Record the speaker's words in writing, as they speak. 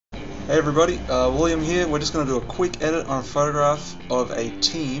Hey everybody, William here. We're just going to do a quick edit on a photograph of a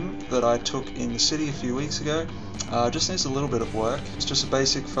team that I took in the city a few weeks ago. Just needs a little bit of work. It's just a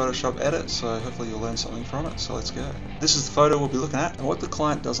basic Photoshop edit, so hopefully you'll learn something from it. So let's go. This is the photo we'll be looking at, and what the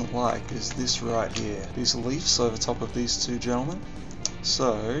client doesn't like is this right here. These leaves over top of these two gentlemen.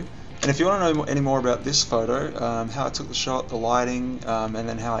 So, and if you want to know any more about this photo, how I took the shot, the lighting, and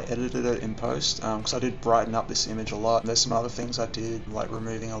then how I edited it in post, because I did brighten up this image a lot. There's some other things I did, like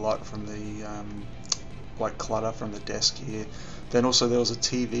removing a lot from the like clutter from the desk here. Then also there was a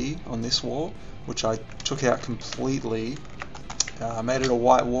TV on this wall, which I took out completely, made it a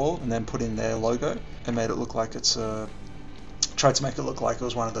white wall, and then put in their logo, and made it look like it's tried to make it look like it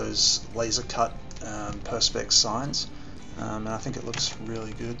was one of those laser cut perspex signs. And I think it looks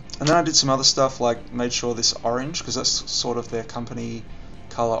really good. And then I did some other stuff, like made sure this orange, because that's sort of their company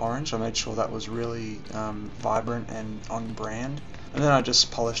color orange, I made sure that was really vibrant and on brand. And then I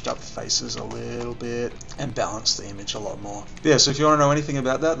just polished up the faces a little bit and balanced the image a lot more. Yeah, so if you want to know anything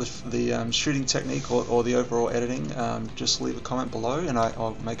about that, the shooting technique or the overall editing, just leave a comment below and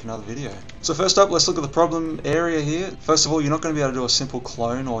I'll make another video. So first up, let's look at the problem area here. First of all, you're not going to be able to do a simple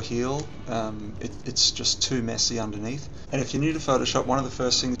clone or heal. It's just too messy underneath. And if you're new to Photoshop, one of the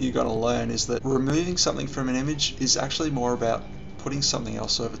first things you've got to learn is that removing something from an image is actually more about putting something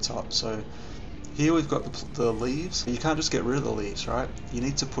else over top. So here we've got the leaves. You can't just get rid of the leaves, right? You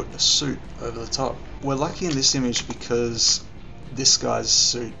need to put a suit over the top. We're lucky in this image because this guy's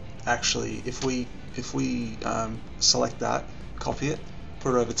suit, actually, if we select that, copy it,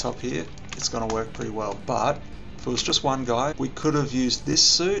 put it over top here, it's going to work pretty well. But if it was just one guy, we could have used this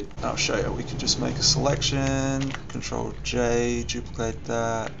suit. I'll show you. We could just make a selection, Control J, duplicate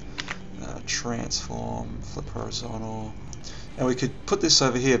that, transform, flip horizontal. And we could put this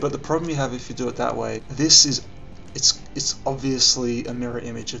over here, but the problem you have if you do it that way, this is, it's obviously a mirror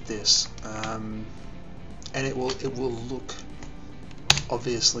image of this, and it will look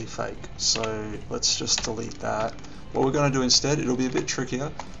obviously fake. So let's just delete that. What we're going to do instead, it'll be a bit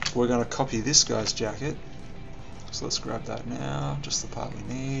trickier. We're going to copy this guy's jacket. So let's grab that now, just the part we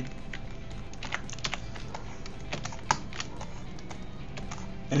need.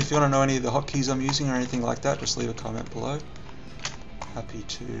 And if you want to know any of the hotkeys I'm using or anything like that, just leave a comment below. Happy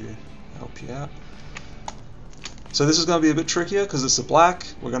to help you out. So this is going to be a bit trickier because it's a black.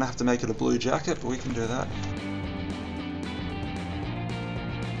 We're going to have to make it a blue jacket, but we can do that.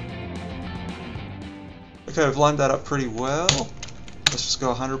 Okay, we've lined that up pretty well. Let's just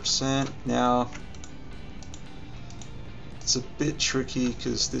go 100%. Now, it's a bit tricky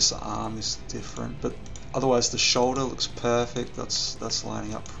because this arm is different, but otherwise the shoulder looks perfect. That's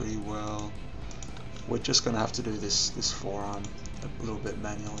lining up pretty well. We're just going to have to do this forearm a little bit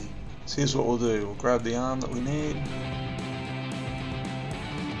manually. So here's what we'll do. We'll grab the arm that we need.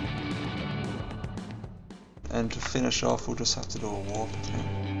 And to finish off, we'll just have to do a warp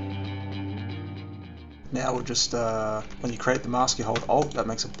again. Now we'll just, when you create the mask, you hold Alt, that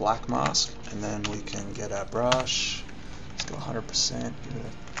makes a black mask. And then we can get our brush. Let's go 100%, give it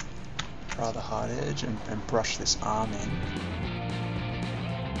a rather hard edge, and brush this arm in.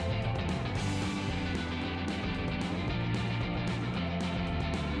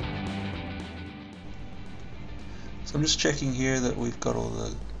 So I'm just checking here that we've got all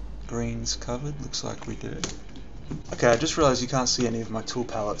the greens covered. Looks like we do. Okay, I just realized you can't see any of my tool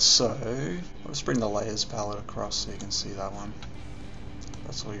palettes, so let's bring the layers palette across so you can see that one.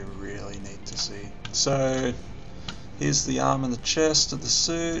 That's all you really need to see. So here's the arm and the chest of the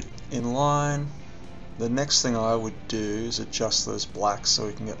suit in line. The next thing I would do is adjust those blacks so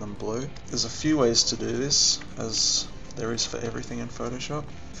we can get them blue. There's a few ways to do this, as there is for everything in Photoshop.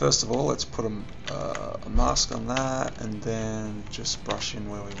 First of all, let's put a mask on that, and then just brush in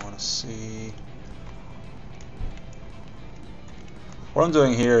where we want to see. What I'm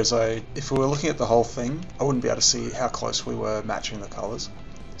doing here is if we were looking at the whole thing, I wouldn't be able to see how close we were matching the colors.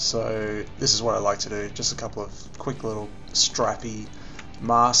 So this is what I like to do, just a couple of quick little stripy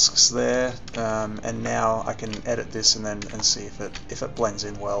masks there, and now I can edit this and see if it blends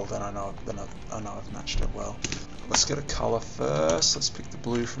in well. Then I know I've matched it well. Let's get a color first. Let's pick the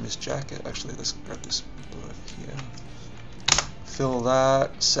blue from his jacket. Actually, let's grab this blue over here. Fill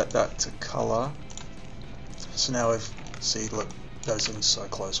that. Set that to color. So now look, those things so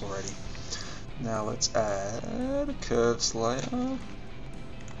close already. Now let's add a curves layer,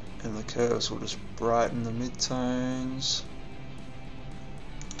 and the curves will just brighten the midtones.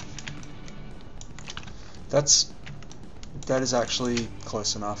 That is actually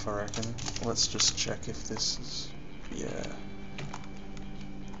close enough, I reckon. Let's just check if this is, yeah.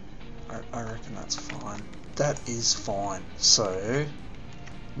 I reckon that's fine. That is fine. So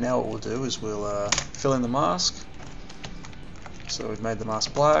Now what we'll do is we'll fill in the mask. So we've made the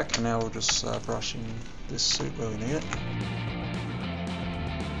mask black, and now we'll just brush in this suit where we need it.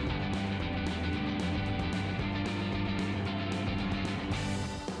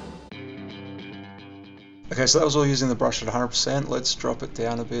 Okay, so that was all using the brush at 100%. Let's drop it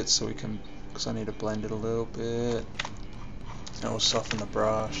down a bit so we can, because I need to blend it a little bit. Now we'll soften the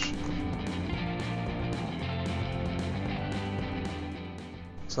brush.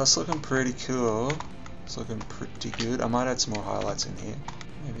 So that's looking pretty cool. It's looking pretty good. I might add some more highlights in here.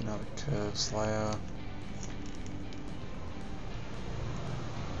 Maybe another curves layer.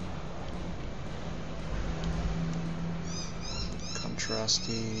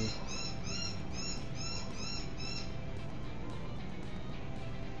 Contrasty.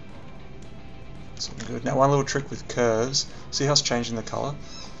 That's looking good. Now one little trick with curves. See how it's changing the color?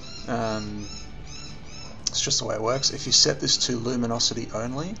 It's just the way it works. If you set this to luminosity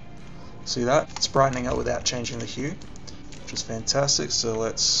only, see that? It's brightening up without changing the hue, which is fantastic. So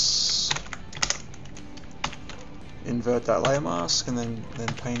let's invert that layer mask and then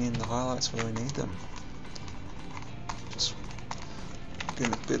paint in the highlights where we need them. Just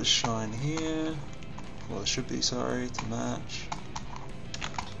getting a bit of shine here. Well, there should be, sorry, to match.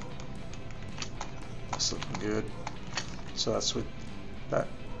 That's looking good. So that's with that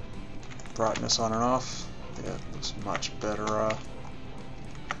brightness on and off. Yeah, it looks much better.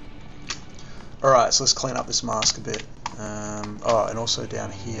 Alright, so let's clean up this mask a bit. Oh, and also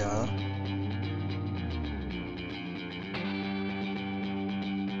down here.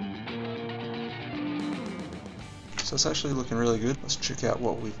 So it's actually looking really good. Let's check out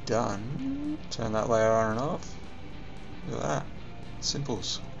what we've done. Turn that layer on and off. Look at that.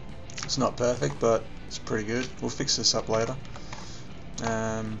 Simples. It's not perfect, but it's pretty good. We'll fix this up later.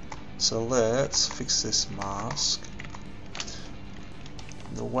 So let's fix this mask.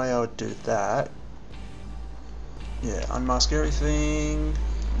 The way I would do that, yeah, unmask everything.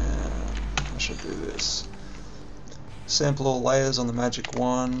 I should do this. Sample all layers on the magic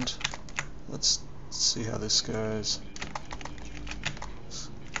wand. Let's see how this goes.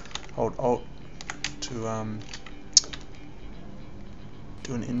 Hold Alt to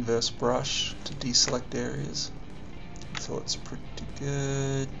do an inverse brush to deselect areas until it's pretty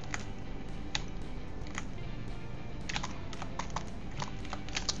good.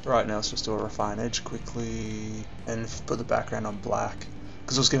 Right, now let's just do a refine edge quickly and put the background on black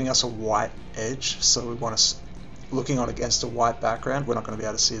because it was giving us a white edge, so we want to, looking on against a white background, we're not going to be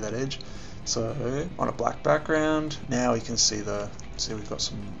able to see that edge. So on a black background, now we can see we've got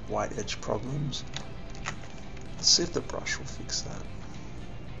some white edge problems. Let's see if the brush will fix that.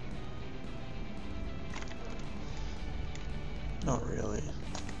 Not really,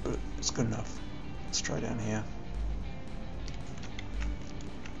 but it's good enough. Let's try down here.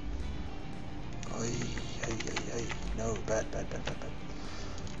 No, bad.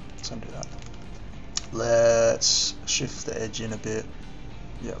 Let's undo that. Let's shift the edge in a bit.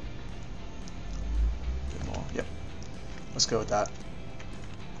 Yep. A bit more. Yep. Let's go with that.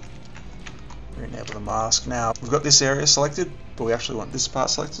 Re-enable the mask. Now, we've got this area selected, but we actually want this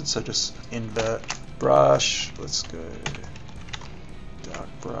part selected, so just invert brush. Let's go dark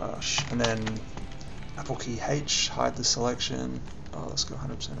brush. And then Apple key H, hide the selection. Oh, let's go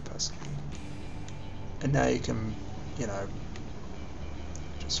 100% opacity. And now you can, you know,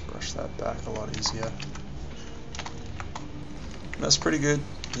 just brush that back a lot easier. And that's pretty good,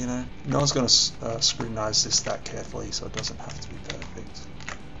 you know. No one's going to scrutinize this that carefully, so it doesn't have to be perfect.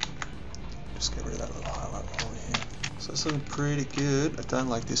 Just get rid of that little highlight while we're here. So it's looking pretty good. I don't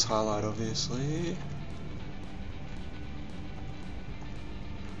like this highlight, obviously.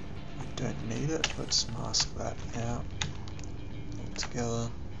 We don't need it. Let's mask that out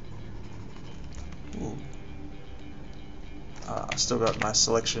altogether. Ooh. I still got my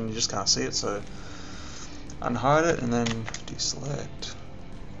selection, you just can't see it, so unhide it and then deselect.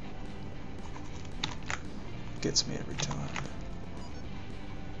 Gets me every time.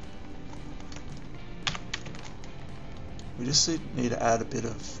 We just need to add a bit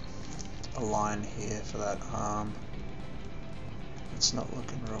of a line here for that arm. It's not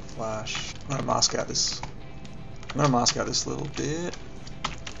looking real flash. I'm gonna mask out this little bit.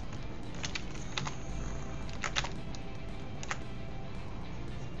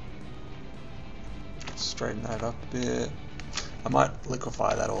 Straighten that up a bit. I might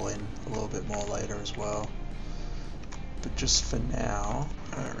liquefy that all in a little bit more later as well. But just for now,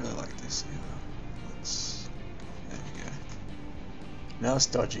 I don't really like this either. There you go. Now it's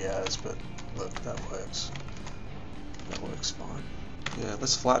dodgy as, but look, that works. That works fine. Yeah,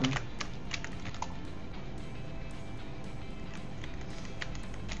 let's flatten.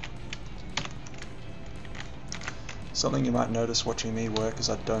 Something you might notice watching me work is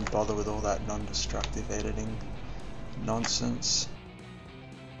I don't bother with all that non-destructive editing nonsense.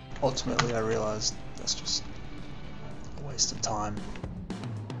 Ultimately I realised that's just a waste of time.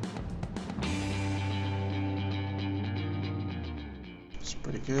 It's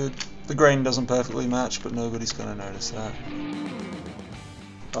pretty good. The grain doesn't perfectly match, but nobody's going to notice that.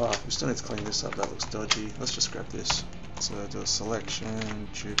 Oh, we still need to clean this up, that looks dodgy. Let's just grab this. So do a selection,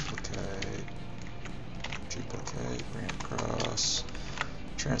 duplicate, bring it across,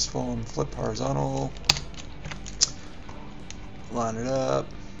 transform, flip horizontal, line it up,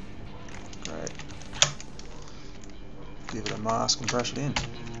 great. Give it a mask and brush it in.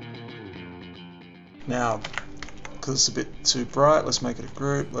 Now, because it's a bit too bright, let's make it a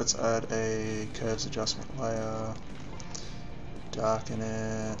group. Let's add a curves adjustment layer, darken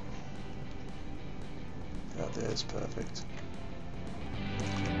it. Out there's perfect.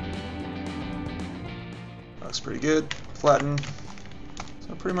 Looks pretty good. Flatten. So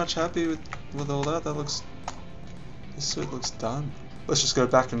I'm pretty much happy with all that. This suit looks done. Let's just go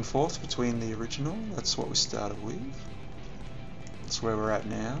back and forth between the original. That's what we started with. That's where we're at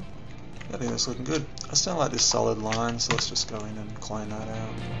now. I think that's looking good. I still like this solid line, so let's just go in and clean that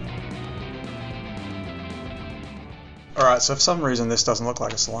out. Alright, so for some reason this doesn't look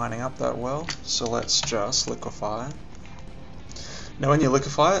like it's lining up that well, so let's just liquefy. Now when you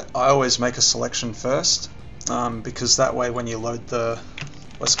liquefy it, I always make a selection first, because that way when you load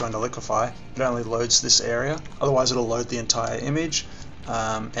let's go into liquefy, it only loads this area, otherwise it'll load the entire image,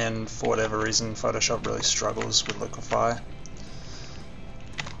 and for whatever reason Photoshop really struggles with liquefy.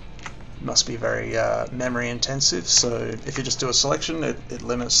 Must be very memory intensive, so if you just do a selection, it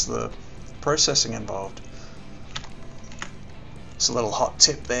limits the processing involved. It's a little hot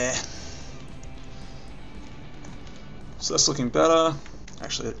tip there. So that's looking better.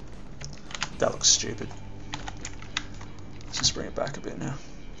 Actually, that looks stupid. Let's just bring it back a bit now.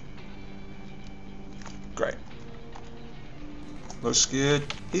 Great. Looks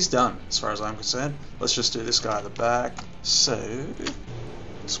good. He's done, as far as I'm concerned. Let's just do this guy at the back. So,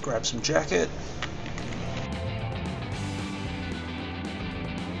 let's grab some jacket.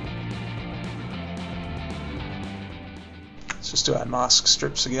 Let's just do our mask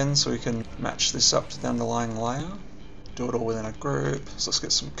strips again so we can match this up to the underlying layer. Do it all within a group. So let's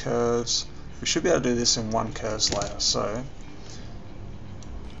get some curves. We should be able to do this in one curves layer. So,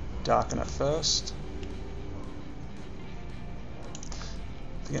 darken it first.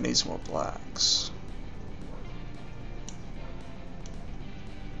 I think it needs more blacks.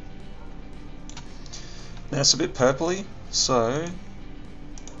 Now it's a bit purpley, so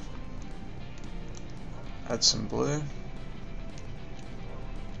add some blue.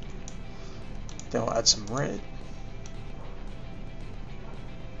 Then we'll add some red.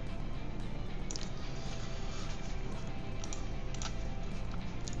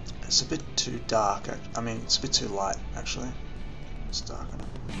 It's a bit too dark. I mean, it's a bit too light, actually. Let's darken it.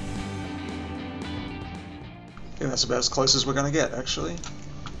 I think that's about as close as we're going to get, actually.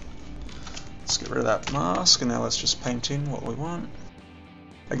 Let's get rid of that mask, and now let's just paint in what we want.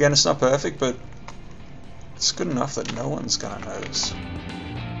 Again, it's not perfect, but it's good enough that no one's going to notice.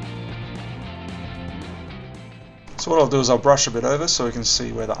 So what I'll do is I'll brush a bit over so we can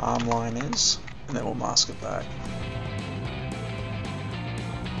see where the arm line is, and then we'll mask it back.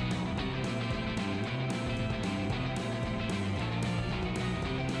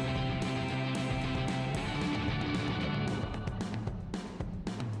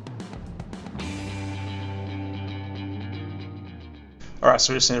 Alright,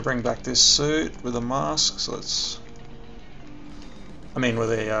 so we just need to bring back this suit with a mask, so let's... with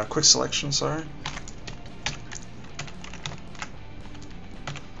a quick selection, sorry.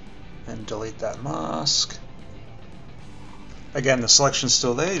 And delete that mask. Again, the selection's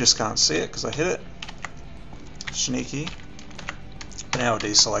still there, you just can't see it because I hit it. Sneaky. Now I'll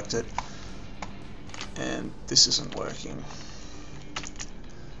deselect it. And this isn't working.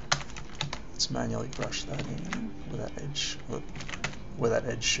 Let's manually brush that in with that edge. Where that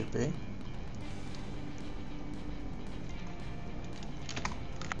edge should be.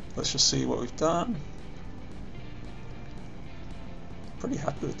 Let's just see what we've done. Pretty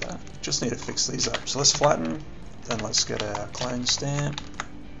happy with that. Just need to fix these up. So let's flatten, then let's get our clone stamp.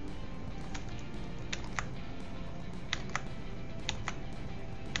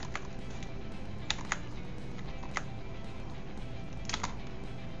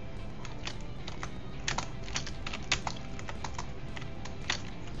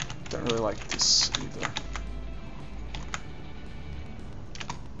 Don't really like this either.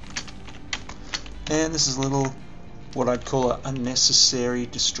 And this is a little, what I'd call an unnecessary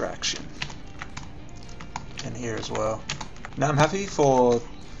distraction. and here as well. Now I'm happy for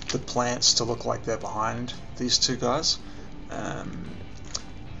the plants to look like they're behind these two guys,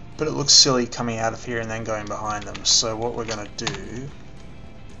 but it looks silly coming out of here and then going behind them. So what we're going to do,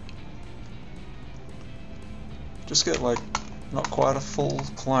 just get like not quite a full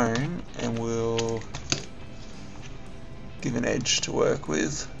clone, and we'll give an edge to work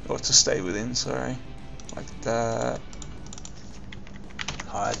with, or to stay within, sorry, like that.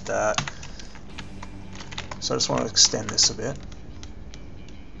 Hide that. So I just want to extend this a bit.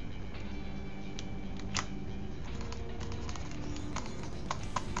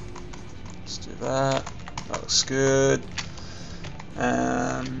 Let's do that. That looks good.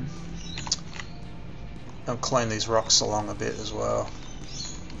 I'll clone these rocks along a bit as well.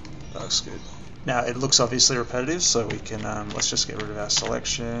 That looks good. Now it looks obviously repetitive, so we can let's just get rid of our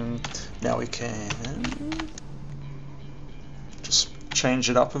selection. Now we can just change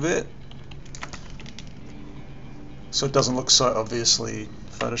it up a bit so it doesn't look so obviously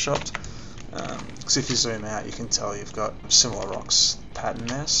photoshopped. Because if you zoom out, you can tell you've got similar rocks pattern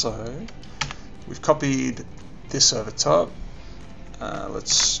there. So we've copied this over top.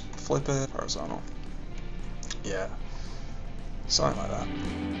 Let's flip it horizontal. Yeah, something like that.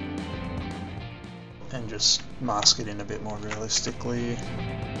 And just mask it in a bit more realistically.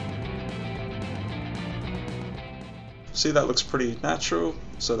 See, that looks pretty natural,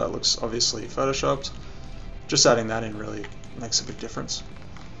 so that looks obviously photoshopped. Just adding that in really makes a big difference.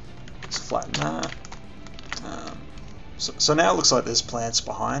 Let's flatten that. So now it looks like there's plants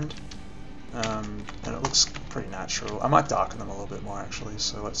behind, and it looks pretty natural. I might darken them a little bit more actually,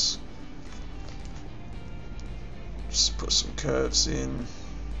 so let's just put some curves in.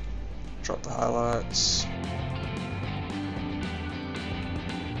 Drop the highlights.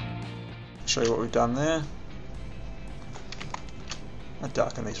 Show you what we've done there. I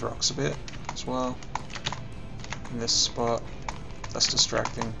darken these rocks a bit as well. In this spot, that's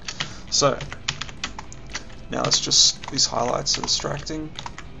distracting. So now let's just, these highlights are distracting.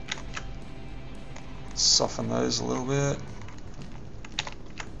 Soften those a little bit.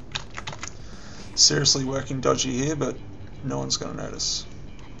 Seriously working dodgy here, but no one's going to notice.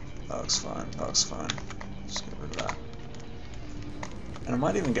 That looks fine, that looks fine. Just get rid of that. And I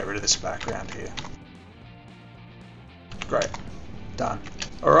might even get rid of this background here. Great, done.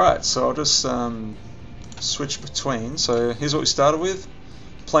 Alright, so I'll just switch between. So here's what we started with.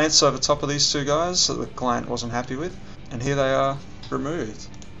 Plants over top of these two guys that the client wasn't happy with. And here they are, removed.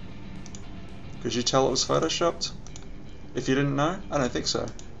 Could you tell it was photoshopped? If you didn't know, I don't think so.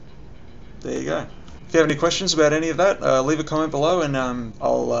 There you go. If you have any questions about any of that, leave a comment below and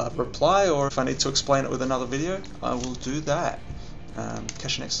I'll reply, or if I need to explain it with another video, I will do that.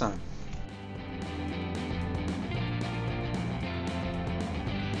 Catch you next time.